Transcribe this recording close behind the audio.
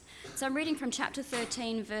So I'm reading from chapter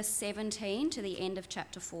 13, verse 17 to the end of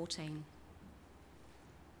chapter 14.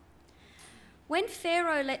 When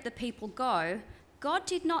Pharaoh let the people go, God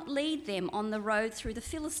did not lead them on the road through the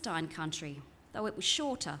Philistine country, though it was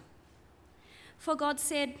shorter. For God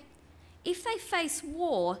said, if they face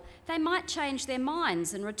war, they might change their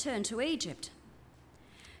minds and return to Egypt.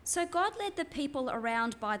 So God led the people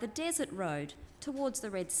around by the desert road towards the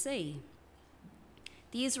Red Sea.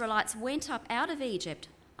 The Israelites went up out of Egypt,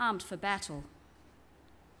 armed for battle.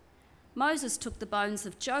 Moses took the bones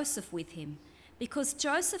of Joseph with him, because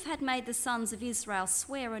Joseph had made the sons of Israel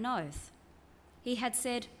swear an oath. He had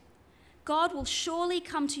said, God will surely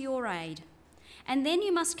come to your aid, and then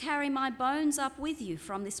you must carry my bones up with you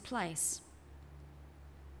from this place.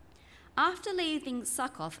 After leaving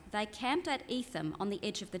Succoth, they camped at Etham on the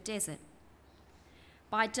edge of the desert.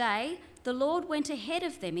 By day, the Lord went ahead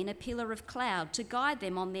of them in a pillar of cloud to guide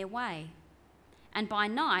them on their way, and by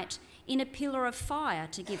night in a pillar of fire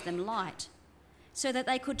to give them light, so that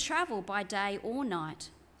they could travel by day or night.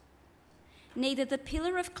 Neither the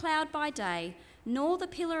pillar of cloud by day nor the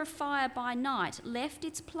pillar of fire by night left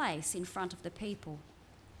its place in front of the people.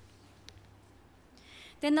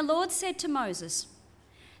 Then the Lord said to Moses,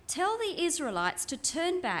 tell the Israelites to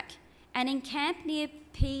turn back and encamp near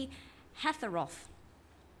Pi-hahiroth,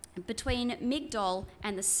 between Migdol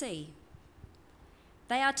and the sea.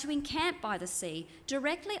 They are to encamp by the sea,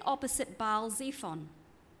 directly opposite Baal-zephon.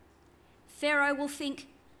 Pharaoh will think,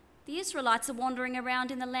 the Israelites are wandering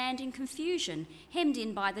around in the land in confusion, hemmed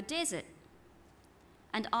in by the desert.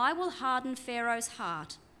 And I will harden Pharaoh's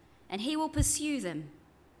heart, and he will pursue them.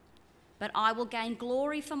 But I will gain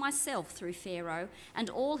glory for myself through Pharaoh and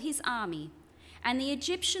all his army, and the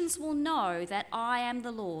Egyptians will know that I am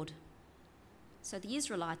the Lord. So the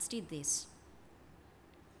Israelites did this.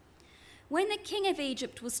 When the king of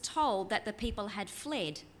Egypt was told that the people had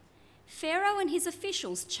fled, Pharaoh and his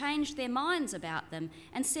officials changed their minds about them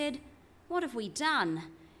and said, what have we done?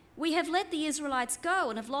 We have let the Israelites go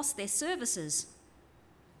and have lost their services.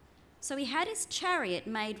 So he had his chariot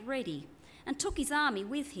made ready and took his army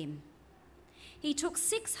with him. He took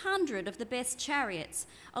 600 of the best chariots,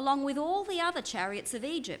 along with all the other chariots of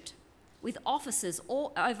Egypt, with officers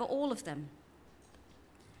over all of them.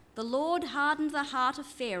 The Lord hardened the heart of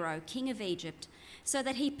Pharaoh, king of Egypt, so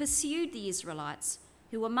that he pursued the Israelites,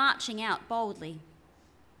 who were marching out boldly.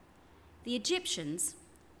 The Egyptians,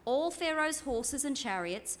 all Pharaoh's horses and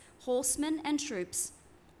chariots, horsemen and troops,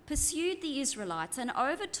 pursued the Israelites and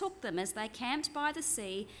overtook them as they camped by the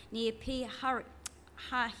sea near Pi-hahiroth,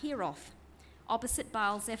 opposite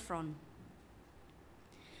Baal-zephon.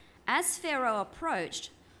 As Pharaoh approached,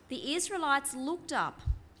 the Israelites looked up,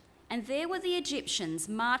 and there were the Egyptians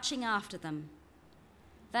marching after them.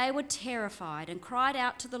 They were terrified and cried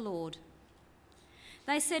out to the Lord.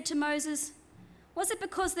 They said to Moses, was it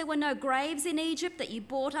because there were no graves in Egypt that you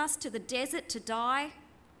brought us to the desert to die?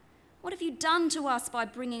 What have you done to us by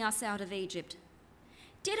bringing us out of Egypt?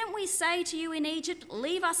 Didn't we say to you in Egypt,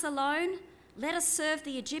 leave us alone, let us serve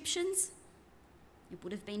the Egyptians? It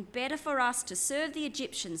would have been better for us to serve the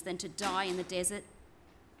Egyptians than to die in the desert.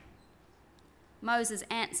 Moses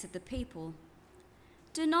answered the people,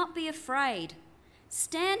 do not be afraid.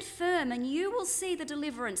 Stand firm and you will see the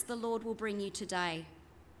deliverance the Lord will bring you today.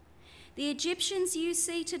 The Egyptians you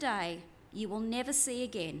see today, you will never see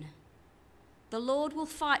again. The Lord will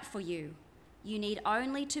fight for you. You need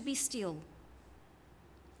only to be still.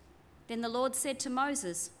 Then the Lord said to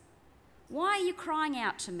Moses, why are you crying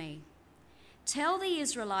out to me? Tell the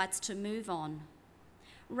Israelites to move on.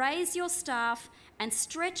 Raise your staff and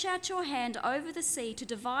stretch out your hand over the sea to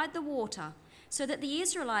divide the water, so that the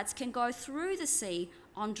Israelites can go through the sea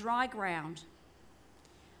on dry ground.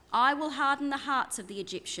 I will harden the hearts of the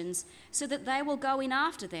Egyptians so that they will go in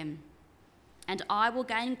after them, and I will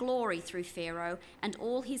gain glory through Pharaoh and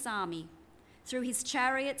all his army, through his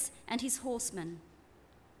chariots and his horsemen.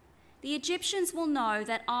 The Egyptians will know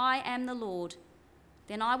that I am the Lord.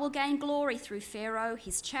 Then I will gain glory through Pharaoh,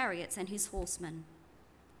 his chariots and his horsemen.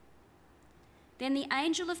 Then the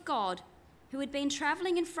angel of God, who had been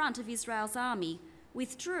travelling in front of Israel's army,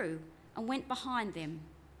 withdrew and went behind them.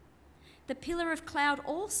 The pillar of cloud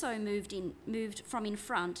also moved from in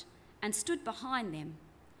front and stood behind them,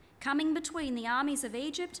 coming between the armies of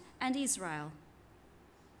Egypt and Israel.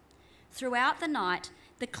 Throughout the night,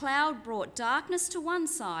 the cloud brought darkness to one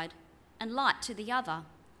side and light to the other,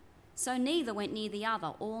 so neither went near the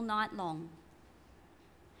other all night long.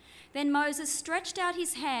 Then Moses stretched out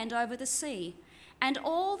his hand over the sea, and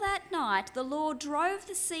all that night the Lord drove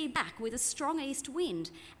the sea back with a strong east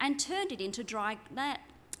wind and turned it into dry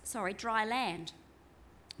land.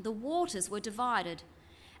 The waters were divided,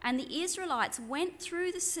 and the Israelites went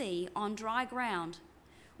through the sea on dry ground,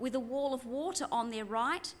 with a wall of water on their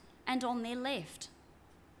right and on their left.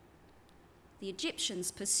 The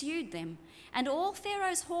Egyptians pursued them, and all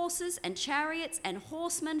Pharaoh's horses and chariots and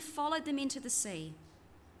horsemen followed them into the sea.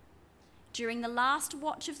 During the last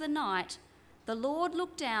watch of the night, the Lord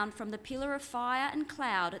looked down from the pillar of fire and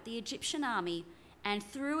cloud at the Egyptian army and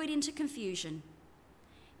threw it into confusion.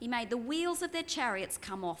 He made the wheels of their chariots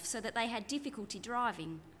come off so that they had difficulty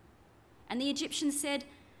driving. And the Egyptians said,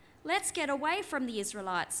 "Let's get away from the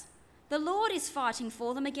Israelites. The Lord is fighting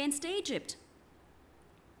for them against Egypt."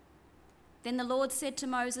 Then the Lord said to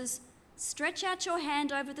Moses, "Stretch out your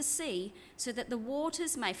hand over the sea so that the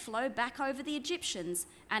waters may flow back over the Egyptians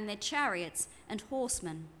and their chariots and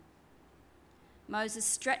horsemen." Moses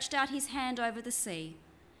stretched out his hand over the sea,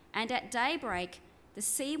 and at daybreak the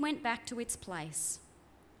sea went back to its place.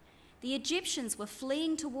 The Egyptians were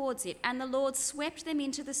fleeing towards it, and the Lord swept them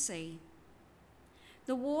into the sea.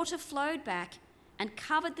 The water flowed back and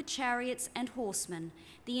covered the chariots and horsemen,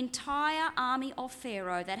 the entire army of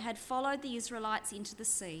Pharaoh that had followed the Israelites into the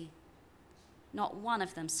sea. Not one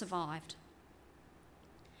of them survived.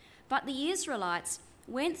 But the Israelites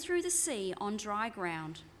went through the sea on dry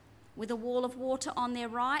ground, with a wall of water on their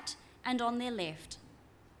right and on their left.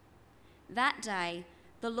 That day,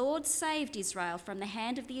 the Lord saved Israel from the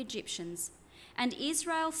hand of the Egyptians, and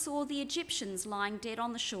Israel saw the Egyptians lying dead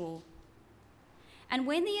on the shore. And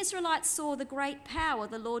when the Israelites saw the great power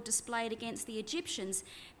the Lord displayed against the Egyptians,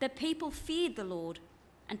 the people feared the Lord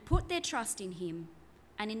and put their trust in him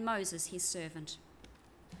and in Moses, his servant.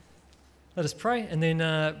 Let us pray and then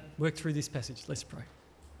work through this passage. Let's pray.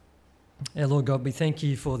 Our Lord God, we thank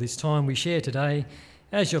you for this time we share today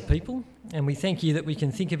as your people, and we thank you that we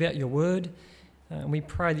can think about your word, and we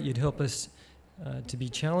pray that you'd help us to be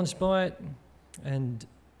challenged by it and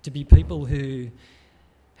to be people who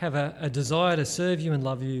have a desire to serve you and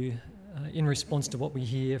love you in response to what we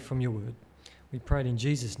hear from your word. We pray it in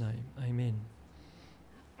Jesus' name. Amen.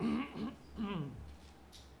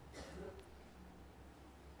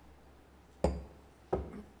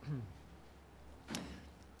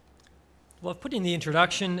 Well, I've put in the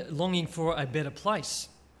introduction, longing for a better place.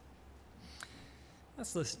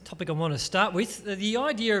 That's the topic I want to start with. The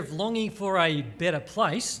idea of longing for a better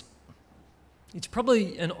place, it's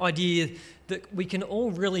probably an idea that we can all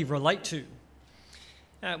really relate to.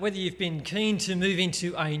 Whether you've been keen to move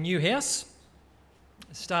into a new house,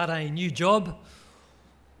 start a new job,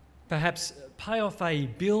 perhaps pay off a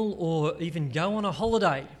bill or even go on a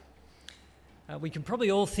holiday, we can probably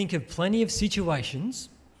all think of plenty of situations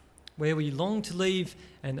where we long to leave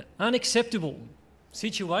an unacceptable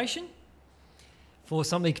situation for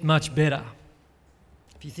something much better.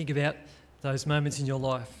 If you think about those moments in your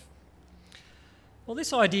life. Well,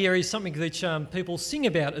 this idea is something that people sing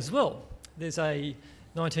about as well. There's a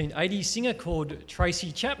 1980s singer called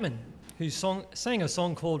Tracy Chapman who sang a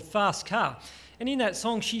song called Fast Car. And in that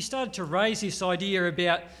song, she started to raise this idea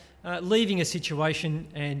about leaving a situation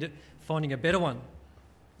and finding a better one.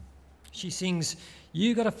 She sings,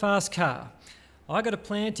 "You got a fast car. I got a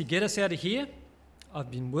plan to get us out of here.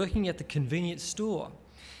 I've been working at the convenience store.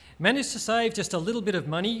 Managed to save just a little bit of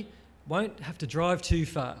money. Won't have to drive too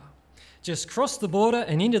far. Just cross the border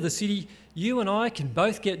and into the city. You and I can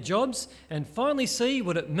both get jobs and finally see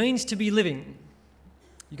what it means to be living.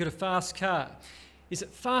 You got a fast car. Is it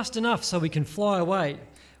fast enough so we can fly away?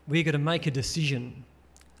 We're going to make a decision.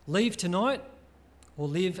 Leave tonight or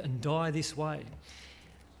live and die this way."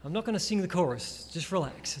 I'm not going to sing the chorus, just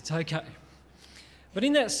relax, it's okay. But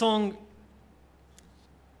in that song,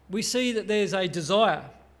 we see that there's a desire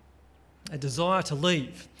to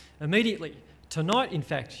leave immediately, tonight in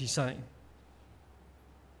fact, she's saying,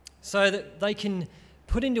 so that they can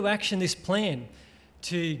put into action this plan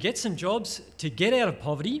to get some jobs, to get out of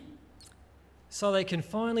poverty, so they can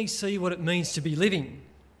finally see what it means to be living,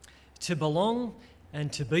 to belong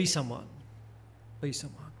and to be someone. Be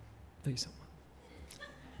someone, be someone.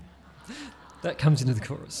 That comes into the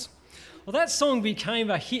chorus. Well, that song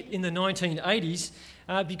became a hit in the 1980s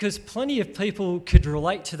because plenty of people could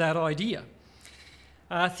relate to that idea.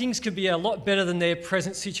 Things could be a lot better than their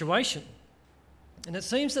present situation. And it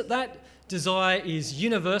seems that desire is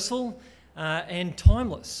universal and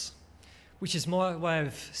timeless, which is my way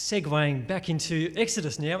of segueing back into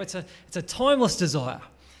Exodus now. It's a timeless desire.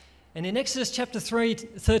 And in Exodus chapter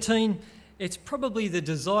 13, it's probably the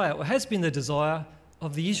desire, or has been the desire,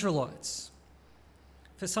 of the Israelites.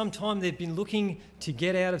 For some time they've been looking to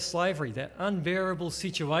get out of slavery, that unbearable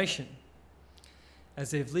situation, as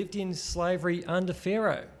they've lived in slavery under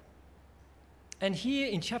Pharaoh. And here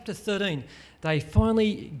in chapter 13, they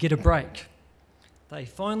finally get a break. They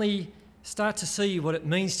finally start to see what it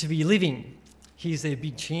means to be living. Here's their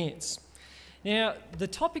big chance. Now, the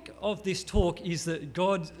topic of this talk is that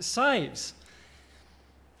God saves.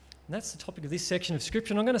 And that's the topic of this section of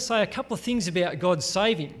Scripture. And I'm going to say a couple of things about God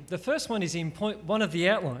saving. The first one is in point 1 of the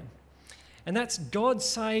outline, and that's God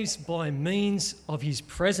saves by means of his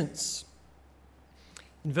presence.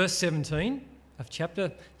 In verse 17 of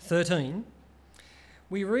chapter 13,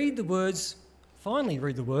 we finally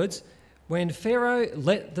read the words, when Pharaoh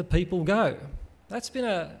let the people go. That's been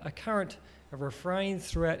a refrain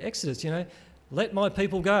throughout Exodus, let my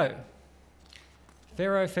people go.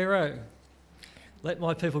 Pharaoh, let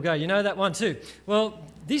my people go. You know that one too. Well,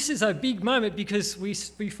 this is a big moment because we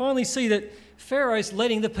finally see that Pharaoh's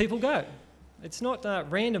letting the people go. It's not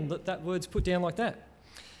random that word's put down like that.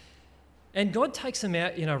 And God takes them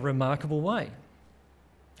out in a remarkable way.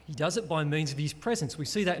 He does it by means of his presence. We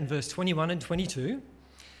see that in verse 21 and 22,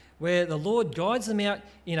 where the Lord guides them out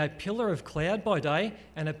in a pillar of cloud by day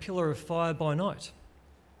and a pillar of fire by night.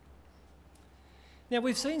 Now,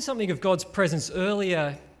 we've seen something of God's presence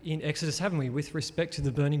earlier in Exodus, haven't we, with respect to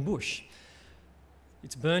the burning bush.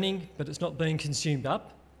 It's burning, but it's not being consumed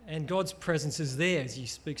up, and God's presence is there as he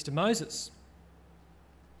speaks to Moses.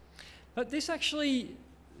 But this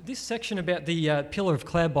section about the pillar of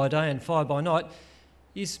cloud by day and fire by night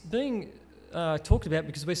is being talked about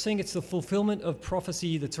because we're seeing it's the fulfillment of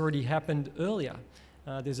prophecy that's already happened earlier.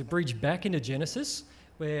 There's a bridge back into Genesis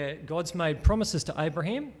where God's made promises to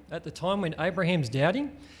Abraham. At the time when Abraham's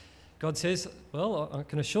doubting, God says, well, I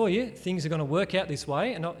can assure you things are going to work out this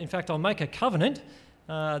way, and in fact I'll make a covenant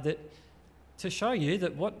to show you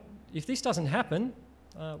that if this doesn't happen,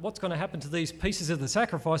 what's going to happen to these pieces of the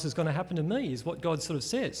sacrifice is going to happen to me, is what God sort of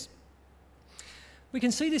says. We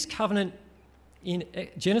can see this covenant in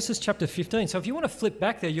Genesis chapter 15. So if you want to flip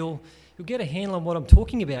back there, you'll get a handle on what I'm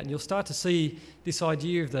talking about, and you'll start to see this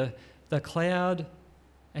idea of the cloud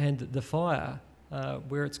and the fire,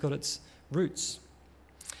 where it's got its roots.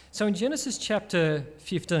 So in Genesis chapter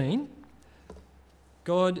 15,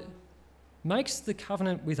 God makes the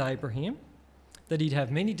covenant with Abraham that he'd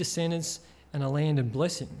have many descendants and a land and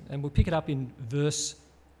blessing. And we'll pick it up in verse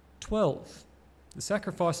 12. The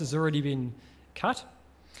sacrifice has already been cut.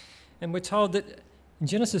 And we're told that in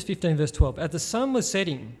Genesis 15, verse 12, as the sun was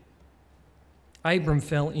setting, Abram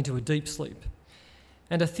fell into a deep sleep,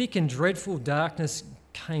 and a thick and dreadful darkness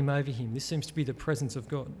came over him. This seems to be the presence of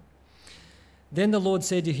God. Then the Lord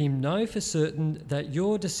said to him, know for certain that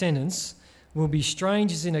your descendants will be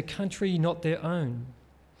strangers in a country not their own,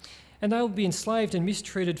 and they will be enslaved and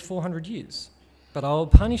mistreated 400 years. But I will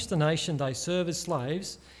punish the nation they serve as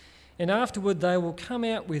slaves, and afterward they will come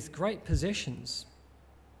out with great possessions.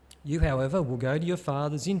 You, however, will go to your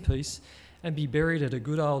fathers in peace and be buried at a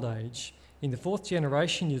good old age. In the 4th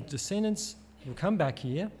generation, your descendants will come back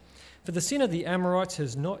here, for the sin of the Amorites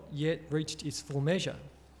has not yet reached its full measure.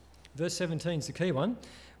 Verse 17 is the key one.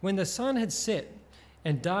 When the sun had set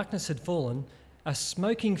and darkness had fallen, a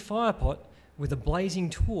smoking firepot with a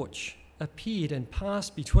blazing torch appeared and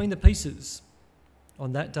passed between the pieces.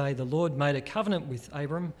 On that day, the Lord made a covenant with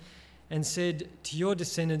Abram and said, to your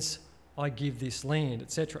descendants, I give this land,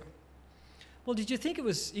 etc. Well, did you think it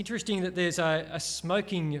was interesting that there's a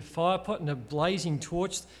smoking firepot and a blazing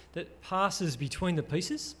torch that passes between the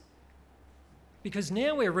pieces? Because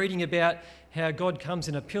now we're reading about how God comes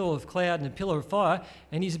in a pillar of cloud and a pillar of fire,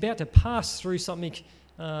 and he's about to pass through something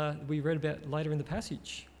we read about later in the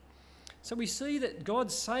passage. So we see that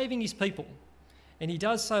God's saving his people, and he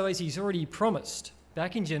does so as he's already promised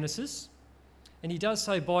back in Genesis, and he does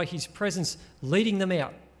so by his presence leading them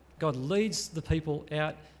out. God leads the people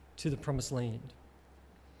out to the promised land.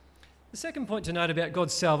 The second point to note about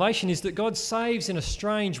God's salvation is that God saves in a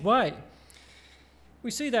strange way.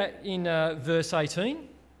 We see that in verse 18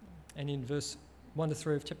 and in verse 1 to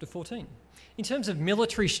 3 of chapter 14. In terms of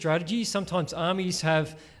military strategy, sometimes armies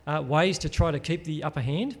have ways to try to keep the upper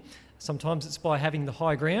hand. Sometimes it's by having the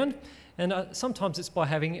high ground, and sometimes it's by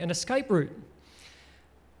having an escape route.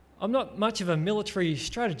 I'm not much of a military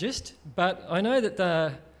strategist, but I know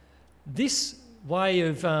that this way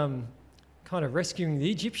of kind of rescuing the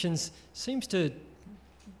Egyptians seems to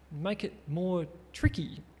make it more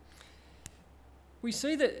tricky. We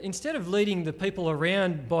see that instead of leading the people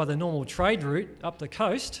around by the normal trade route up the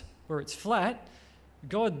coast where it's flat,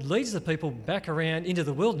 God leads the people back around into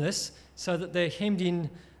the wilderness so that they're hemmed in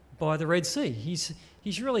by the Red Sea.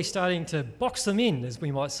 He's really starting to box them in, as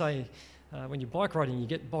we might say. When you're bike riding, you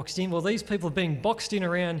get boxed in. Well, these people are being boxed in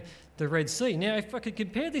around the Red Sea. Now, if I could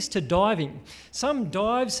compare this to diving, some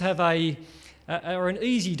dives have a are an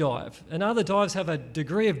easy dive, and other dives have a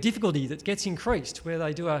degree of difficulty that gets increased, where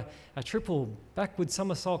they do a triple backward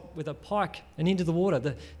somersault with a pike and into the water.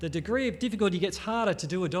 The degree of difficulty gets harder to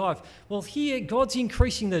do a dive. Well, here God's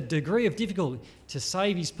increasing the degree of difficulty to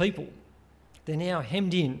save his people. They're now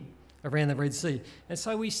hemmed in around the Red Sea. And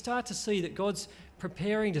so we start to see that God's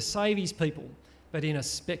preparing to save his people, but in a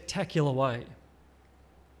spectacular way.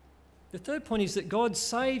 The third point is that God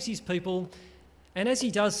saves his people, and as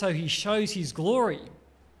he does so, he shows his glory.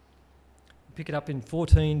 Pick it up in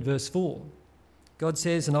 14 verse 4. God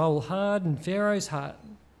says, "And I will harden Pharaoh's heart,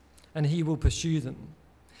 and he will pursue them.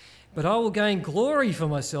 But I will gain glory for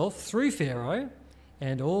myself through Pharaoh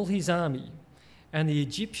and all his army, and the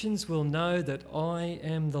Egyptians will know that I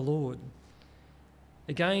am the Lord."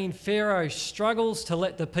 Again, Pharaoh struggles to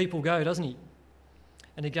let the people go, doesn't he?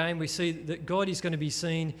 And again, we see that God is going to be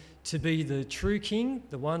seen to be the true king,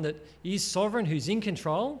 the one that is sovereign, who's in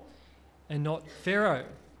control, and not Pharaoh.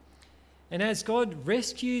 And as God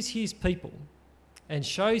rescues his people and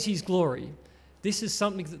shows his glory, this is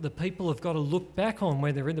something that the people have got to look back on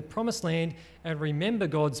when they're in the promised land and remember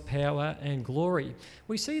God's power and glory.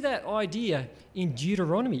 We see that idea in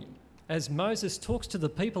Deuteronomy as Moses talks to the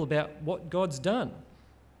people about what God's done.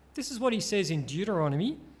 This is what he says in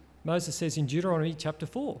Deuteronomy. Moses says in Deuteronomy chapter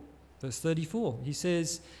 4, verse 34, he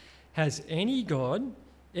says, "Has any God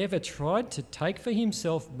ever tried to take for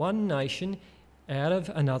himself one nation out of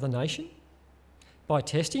another nation? By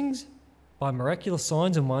testings, by miraculous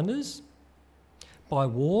signs and wonders, by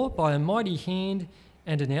war, by a mighty hand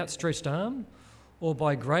and an outstretched arm, or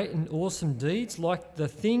by great and awesome deeds like the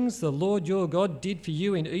things the Lord your God did for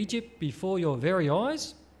you in Egypt before your very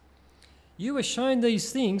eyes? You were shown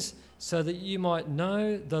these things so that you might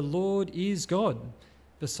know the Lord is God.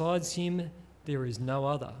 Besides him, there is no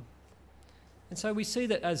other." And so we see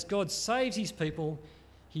that as God saves his people,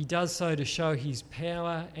 he does so to show his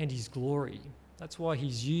power and his glory. That's why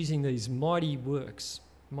he's using these mighty works,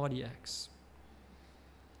 mighty acts.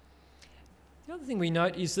 The other thing we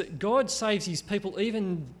note is that God saves his people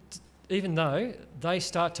even though they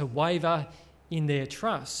start to waver in their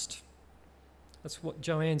trust. That's what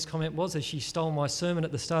Joanne's comment was as she stole my sermon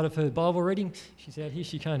at the start of her Bible reading. She's out here,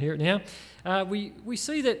 she can't hear it now. We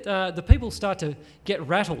see that the people start to get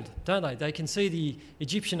rattled, don't they? They can see the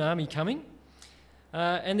Egyptian army coming,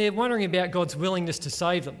 and they're wondering about God's willingness to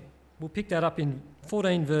save them. We'll pick that up in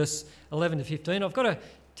 14 verse 11 to 15. I've got to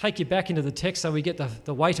take you back into the text so we get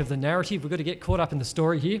the weight of the narrative. We've got to get caught up in the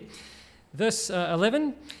story here. Verse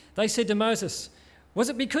 11, they said to Moses, "Was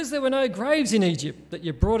it because there were no graves in Egypt that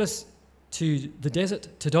you brought us to the desert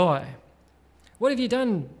to die? What have you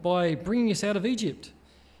done by bringing us out of Egypt?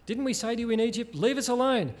 Didn't we say to you in Egypt, 'Leave us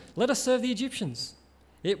alone, let us serve the Egyptians'?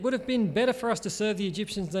 It would have been better for us to serve the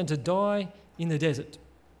Egyptians than to die in the desert."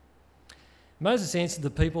 Moses answered the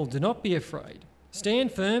people, "Do not be afraid.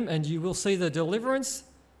 Stand firm and you will see the deliverance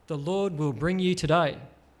the Lord will bring you today.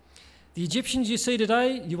 The Egyptians you see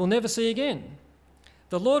today, you will never see again.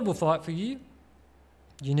 The Lord will fight for you.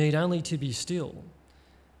 You need only to be still."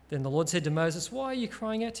 Then the Lord said to Moses, "Why are you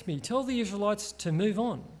crying out to me? Tell the Israelites to move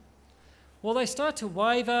on." Well, they start to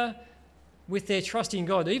waver with their trust in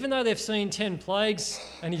God. Even though they've seen 10 plagues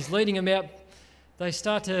and he's leading them out, they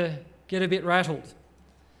start to get a bit rattled.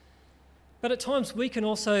 But at times we can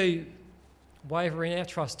also waver in our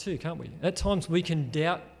trust too, can't we? At times we can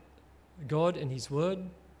doubt God and his word.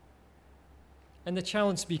 And the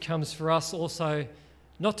challenge becomes for us also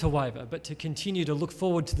not to waver, but to continue to look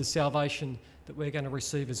forward to the salvation that we're going to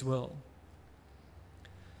receive as well.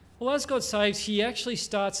 Well, as God saves, he actually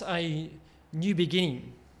starts a new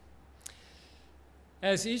beginning.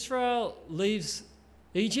 As Israel leaves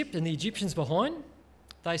Egypt and the Egyptians behind,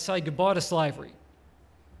 they say goodbye to slavery.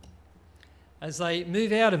 As they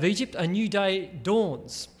move out of Egypt, a new day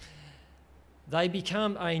dawns. They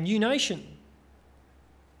become a new nation.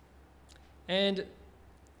 And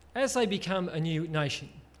as they become a new nation,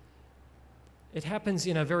 it happens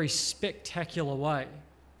in a very spectacular way.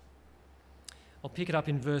 I'll pick it up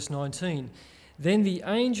in verse 19. Then the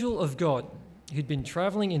angel of God, who'd been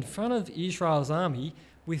travelling in front of Israel's army,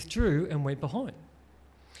 withdrew and went behind.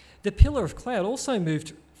 The pillar of cloud also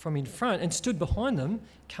moved from in front and stood behind them,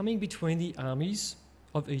 coming between the armies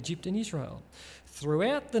of Egypt and Israel.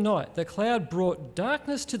 Throughout the night, the cloud brought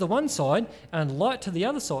darkness to the one side and light to the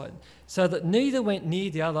other side, so that neither went near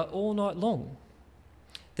the other all night long.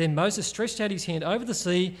 Then Moses stretched out his hand over the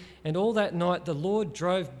sea, and all that night the Lord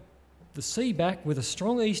drove the sea back with a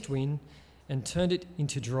strong east wind and turned it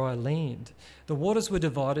into dry land. The waters were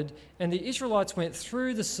divided, and the Israelites went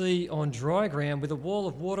through the sea on dry ground with a wall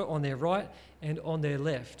of water on their right and on their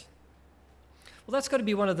left. Well, that's got to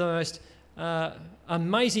be one of the most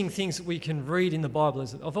amazing things that we can read in the Bible.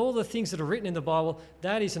 Of all the things that are written in the Bible,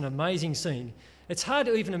 that is an amazing scene. It's hard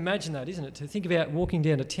to even imagine that, isn't it? To think about walking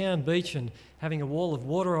down a town beach and having a wall of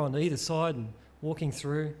water on either side and walking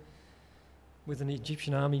through with an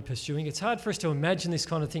Egyptian army pursuing. It's hard for us to imagine this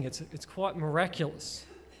kind of thing. It's quite miraculous.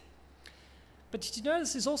 But did you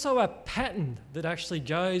notice there's also a pattern that actually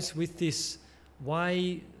goes with this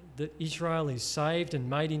way that Israel is saved and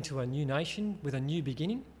made into a new nation with a new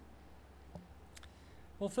beginning?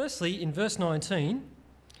 Well, firstly, in verse 19,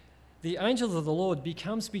 the angel of the Lord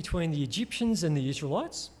becomes between the Egyptians and the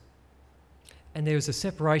Israelites, and there is a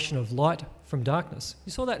separation of light from darkness.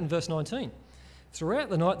 You saw that in verse 19. Throughout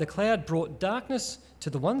the night, the cloud brought darkness to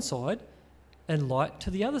the one side and light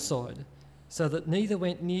to the other side, so that neither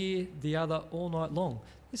went near the other all night long.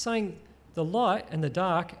 It's saying the light and the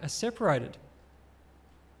dark are separated.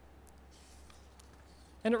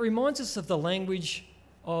 And it reminds us of the language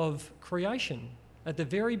of creation. At the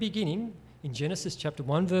very beginning, in Genesis chapter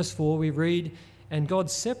 1, verse 4, we read, "And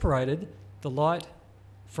God separated the light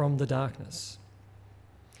from the darkness."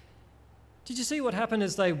 Did you see what happened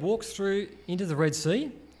as they walked through into the Red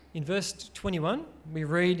Sea? In verse 21, we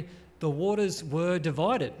read, "The waters were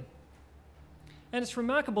divided." And it's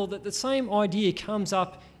remarkable that the same idea comes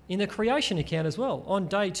up in the creation account as well. On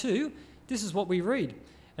day 2, this is what we read.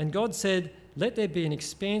 "And God said, 'Let there be an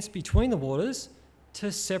expanse between the waters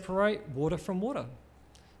to separate water from water.'"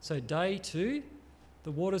 So day 2,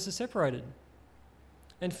 the waters are separated.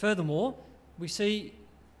 And furthermore, we see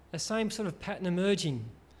a same sort of pattern emerging.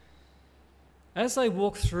 As they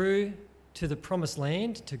walk through to the promised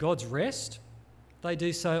land, to God's rest, they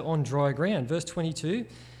do so on dry ground. Verse 22,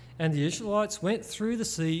 "And the Israelites went through the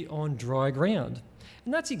sea on dry ground."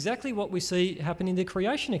 And that's exactly what we see happen in the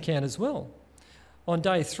creation account as well. On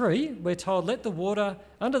day 3, we're told, "Let the water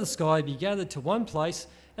under the sky be gathered to one place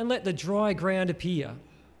and let the dry ground appear."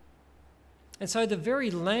 And so the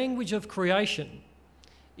very language of creation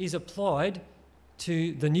is applied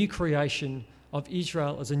to the new creation of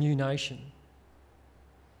Israel as a new nation.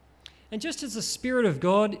 And just as the Spirit of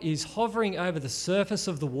God is hovering over the surface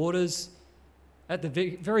of the waters at the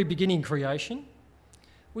very beginning creation,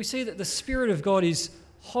 we see that the Spirit of God is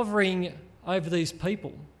hovering over these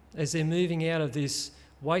people as they're moving out of this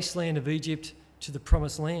wasteland of Egypt to the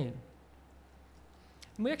promised land.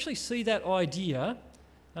 And we actually see that idea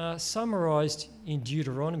summarised in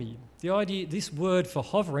Deuteronomy. The idea, this word for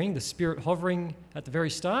hovering, the Spirit hovering at the very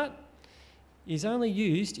start, is only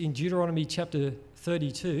used in Deuteronomy chapter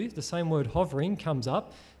 32. The same word hovering comes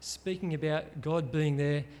up, speaking about God being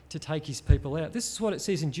there to take his people out. This is what it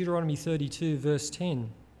says in Deuteronomy 32, verse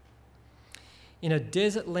 10. "In a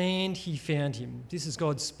desert land he found him." This is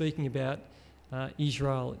God speaking about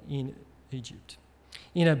Israel in Egypt.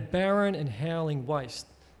 "In a barren and howling waste."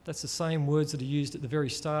 That's the same words that are used at the very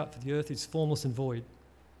start, for the earth is formless and void.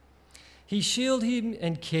 "He shielded him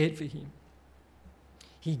and cared for him.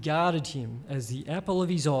 He guarded him as the apple of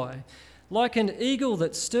his eye. Like an eagle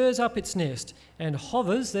that stirs up its nest and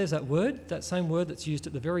hovers," there's that word, that same word that's used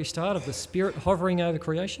at the very start of the Spirit hovering over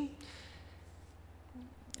creation,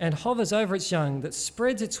 "and hovers over its young, that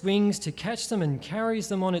spreads its wings to catch them and carries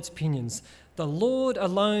them on its pinions. The Lord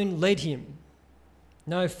alone led him.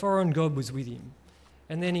 No foreign god was with him."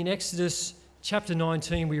 And then in Exodus chapter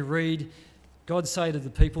 19 we read God say to the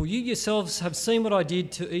people, "You yourselves have seen what I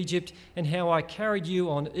did to Egypt and how I carried you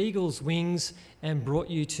on eagle's wings and brought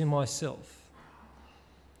you to myself."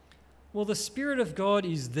 Well, the Spirit of God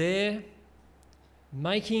is there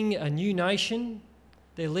making a new nation.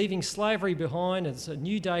 They're leaving slavery behind. It's a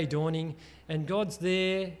new day dawning, and God's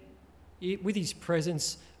there with his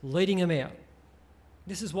presence leading them out.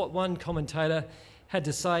 This is what one commentator had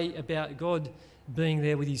to say about God being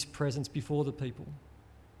there with his presence before the people.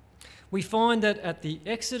 We find that at the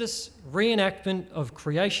Exodus reenactment of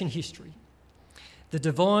creation history, the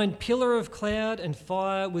divine pillar of cloud and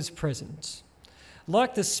fire was present,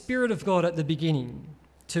 like the Spirit of God at the beginning,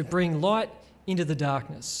 to bring light into the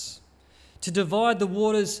darkness, to divide the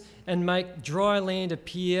waters and make dry land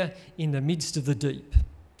appear in the midst of the deep,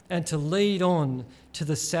 and to lead on to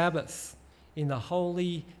the Sabbath in the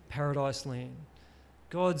holy paradise land.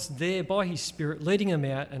 God's there by his Spirit leading them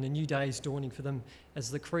out, and a new day is dawning for them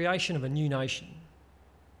as the creation of a new nation.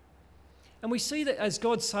 And we see that as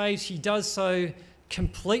God saves, he does so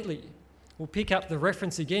completely. We'll pick up the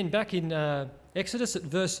reference again back in Exodus at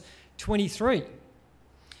verse 23.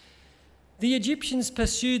 "The Egyptians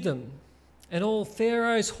pursued them, and all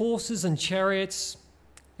Pharaoh's horses and chariots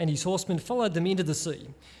and his horsemen followed them into the sea.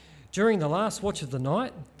 During the last watch of the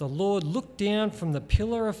night, the Lord looked down from the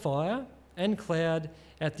pillar of fire and cloud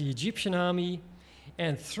at the Egyptian army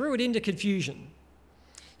and threw it into confusion.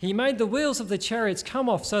 He made the wheels of the chariots come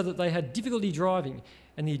off so that they had difficulty driving,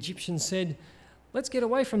 and the Egyptians said, "Let's get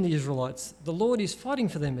away from the Israelites. The Lord is fighting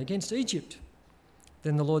for them against Egypt."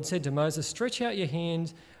 Then the Lord said to Moses, "Stretch out your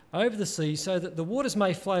hand over the sea so that the waters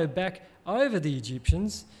may flow back over the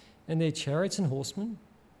Egyptians and their chariots and horsemen."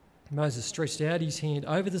 Moses stretched out his hand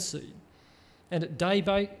over the sea, and at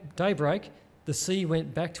daybreak the sea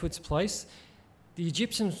went back to its place. The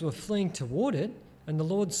Egyptians were fleeing toward it, and the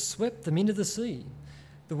Lord swept them into the sea.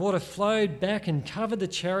 The water flowed back and covered the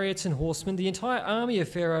chariots and horsemen, the entire army of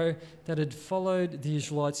Pharaoh that had followed the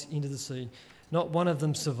Israelites into the sea. Not one of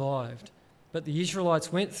them survived. But the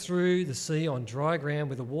Israelites went through the sea on dry ground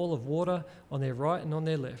with a wall of water on their right and on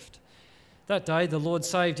their left. That day the Lord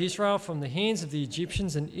saved Israel from the hands of the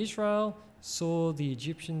Egyptians, and Israel saw the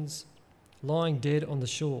Egyptians lying dead on the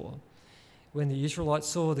shore. When the Israelites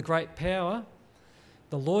saw the great power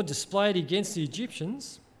the Lord displayed against the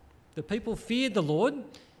Egyptians, the people feared the Lord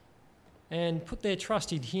and put their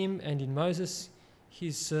trust in him and in Moses,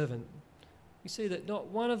 his servant. We see that not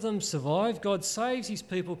one of them survived. God saves his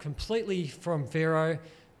people completely from Pharaoh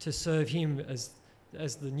to serve him as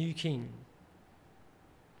the new king.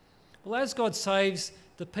 Well, as God saves,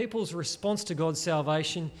 the people's response to God's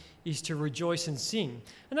salvation is to rejoice and sing.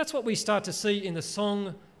 And that's what we start to see in the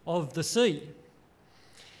Song of the Sea.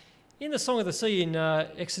 In the Song of the Sea in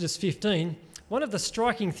Exodus 15, one of the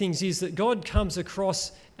striking things is that God comes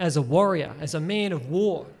across as a warrior, as a man of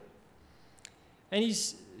war. And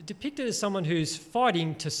he's depicted as someone who's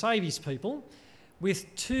fighting to save his people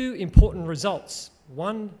with two important results.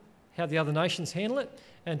 One, how the other nations handle it,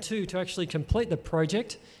 and two, to actually complete the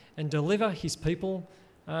project and deliver his people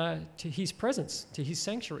to his presence, to his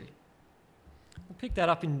sanctuary. We'll pick that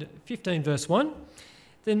up in 15 verse 1.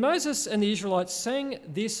 Then Moses and the Israelites sang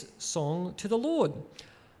this song to the Lord.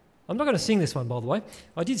 I'm not going to sing this one, by the way.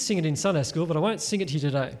 I did sing it in Sunday school, but I won't sing it here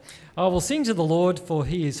today. I will sing to the Lord, for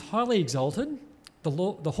he is highly exalted.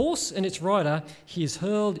 The horse and its rider he is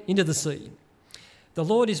hurled into the sea. The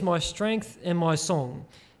Lord is my strength and my song.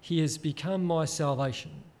 He has become my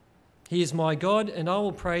salvation. He is my God, and I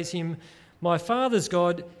will praise him, my Father's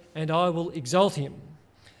God, and I will exalt him.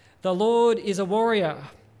 The Lord is a warrior.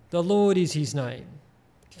 The Lord is his name.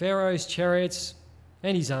 Pharaoh's chariots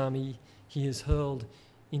and his army he has hurled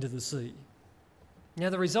into the sea. Now,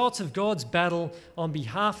 the results of God's battle on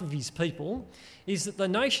behalf of his people is that the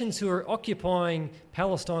nations who are occupying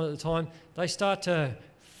Palestine at the time, they start to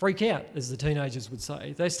freak out, as the teenagers would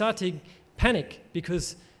say. They start to panic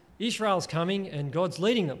because Israel's coming and God's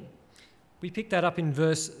leading them. We pick that up in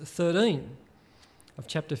verse 13 of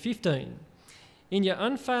chapter 15. In your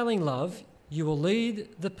unfailing love, you will lead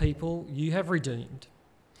the people you have redeemed.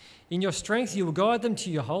 In your strength, you will guide them to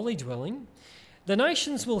your holy dwelling. The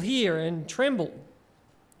nations will hear and tremble.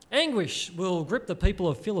 Anguish will grip the people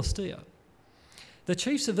of Philistia. The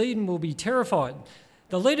chiefs of Edom will be terrified.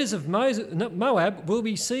 The leaders of Moab will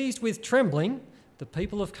be seized with trembling. The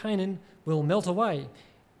people of Canaan will melt away.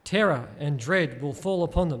 Terror and dread will fall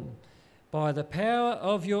upon them. By the power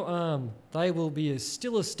of your arm, they will be as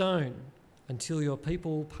still as stone until your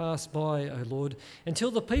people pass by, O Lord,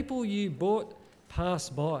 until the people you bought pass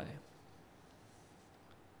by.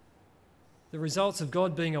 The results of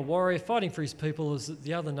God being a warrior fighting for his people is that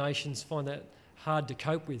the other nations find that hard to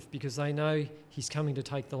cope with because they know he's coming to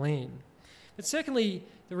take the land. But secondly,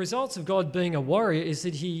 the results of God being a warrior is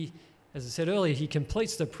that he, as I said earlier, he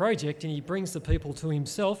completes the project and he brings the people to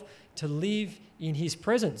himself to live in his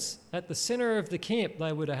presence. At the centre of the camp,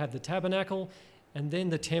 they were to have the tabernacle and then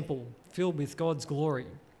the temple filled with God's glory.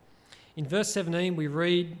 In verse 17, we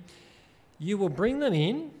read, "You will bring them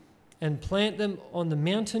in and plant them on the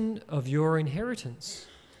mountain of your inheritance,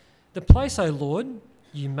 the place, O Lord,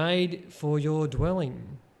 you made for your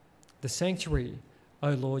dwelling, the sanctuary, O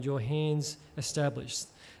Lord, your hands established.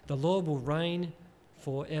 The Lord will reign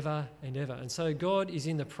forever and ever." And so God is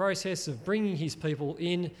in the process of bringing his people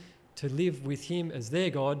in to live with him as their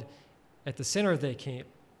God at the centre of their camp,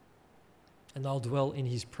 and they'll dwell in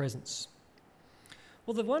his presence.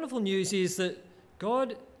 Well, the wonderful news is that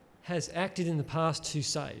God has acted in the past to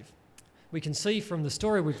save. We can see from the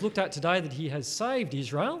story we've looked at today that he has saved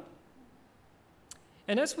Israel.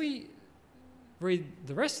 And as we read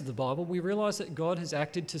the rest of the Bible, we realise that God has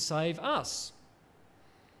acted to save us.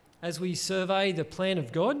 As we survey the plan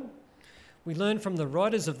of God, we learn from the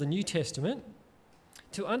writers of the New Testament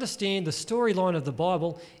to understand the storyline of the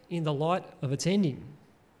Bible in the light of its ending.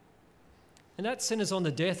 And that centres on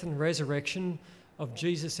the death and resurrection of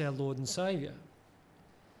Jesus, our Lord and Saviour.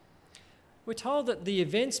 We're told that the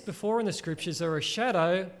events before in the Scriptures are a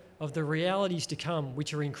shadow of the realities to come,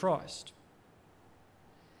 which are in Christ.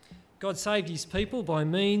 God saved his people by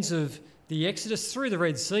means of the Exodus through the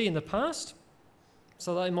Red Sea in the past,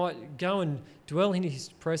 so they might go and dwell in his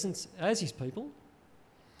presence as his people.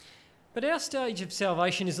 But our stage of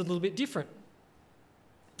salvation is a little bit different.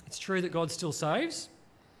 It's true that God still saves,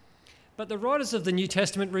 but the writers of the New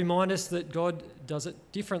Testament remind us that God does it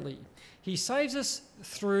differently. He saves us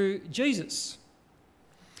through Jesus.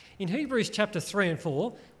 In Hebrews chapter 3 and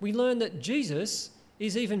 4, we learn that Jesus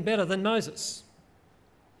is even better than Moses.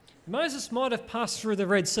 Moses might have passed through the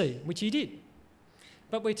Red Sea, which he did.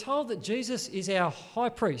 But we're told that Jesus is our high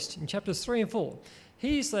priest in chapters 3 and 4.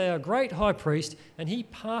 He is our great high priest, and he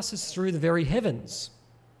passes through the very heavens.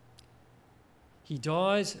 He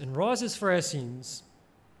dies and rises for our sins,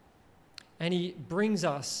 and he brings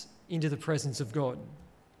us into the presence of God.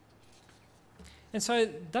 And so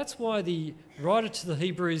that's why the writer to the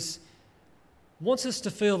Hebrews wants us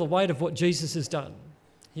to feel the weight of what Jesus has done.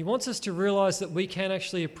 He wants us to realise that we can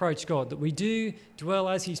actually approach God, that we do dwell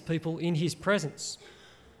as his people in his presence.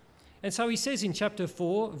 And so he says in chapter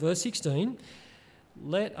 4, verse 16,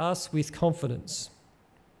 "Let us with confidence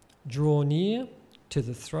draw near to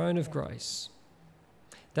the throne of grace,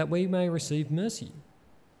 that we may receive mercy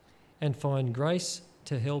and find grace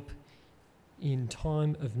to help in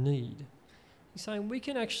time of need." He's saying we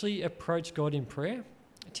can actually approach God in prayer.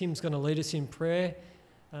 Tim's going to lead us in prayer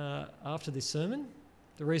after this sermon.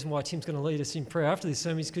 The reason why Tim's going to lead us in prayer after this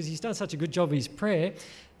sermon is because he's done such a good job of his prayer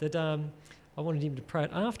that I wanted him to pray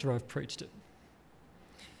it after I've preached it.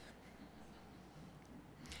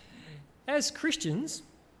 As Christians,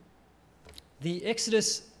 the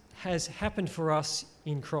Exodus has happened for us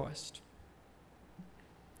in Christ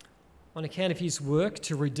on account of his work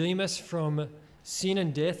to redeem us from sin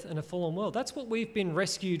and death and a fallen world. That's what we've been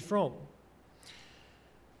rescued from.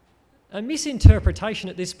 A misinterpretation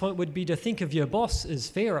at this point would be to think of your boss as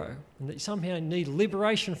Pharaoh and that you somehow need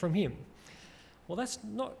liberation from him. Well, that's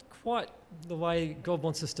not quite the way God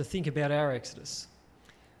wants us to think about our Exodus.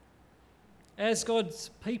 As God's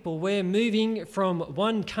people, we're moving from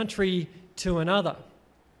one country to another.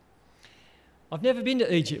 I've never been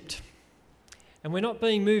to Egypt, and we're not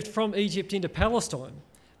being moved from Egypt into Palestine,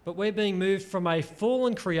 but we're being moved from a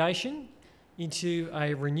fallen creation into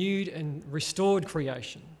a renewed and restored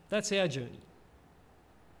creation. That's our journey.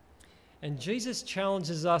 And Jesus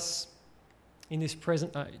challenges us in this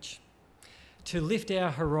present age to lift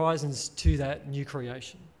our horizons to that new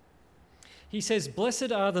creation. He says,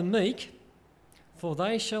 "Blessed are the meek, for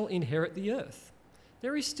they shall inherit the earth."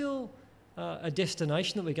 There is still a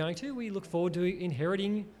destination that we're going to. We look forward to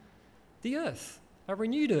inheriting the earth, a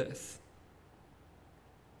renewed earth.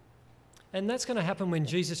 And that's going to happen when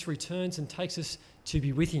Jesus returns and takes us to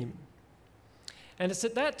be with him. And it's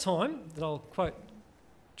at that time, that I'll quote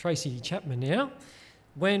Tracy Chapman now,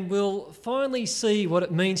 when we'll finally see what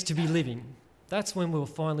it means to be living. That's when we'll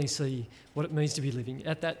finally see what it means to be living,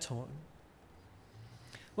 at that time.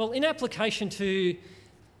 Well, in application to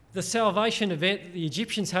the salvation event that the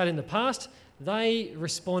Egyptians had in the past, they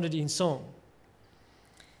responded in song.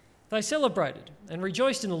 They celebrated and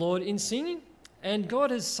rejoiced in the Lord in singing, and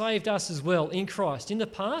God has saved us as well in Christ in the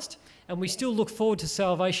past, and we still look forward to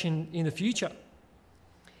salvation in the future.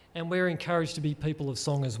 And we're encouraged to be people of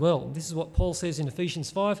song as well. This is what Paul says in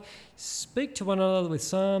Ephesians 5, "Speak to one another with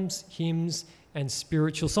psalms, hymns, and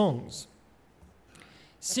spiritual songs.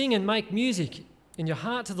 Sing and make music in your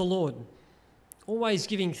heart to the Lord, always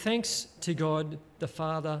giving thanks to God the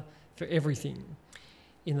Father for everything,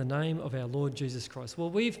 in the name of our Lord Jesus Christ." Well,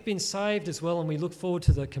 we've been saved as well, and we look forward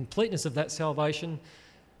to the completeness of that salvation.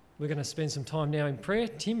 We're going to spend some time now in prayer.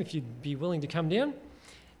 Tim, if you'd be willing to come down,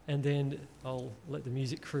 and then I'll let the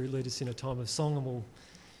music crew lead us in a time of song, and we'll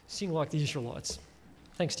sing like the Israelites.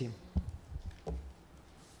 Thanks, Tim.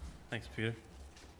 Thanks, Peter.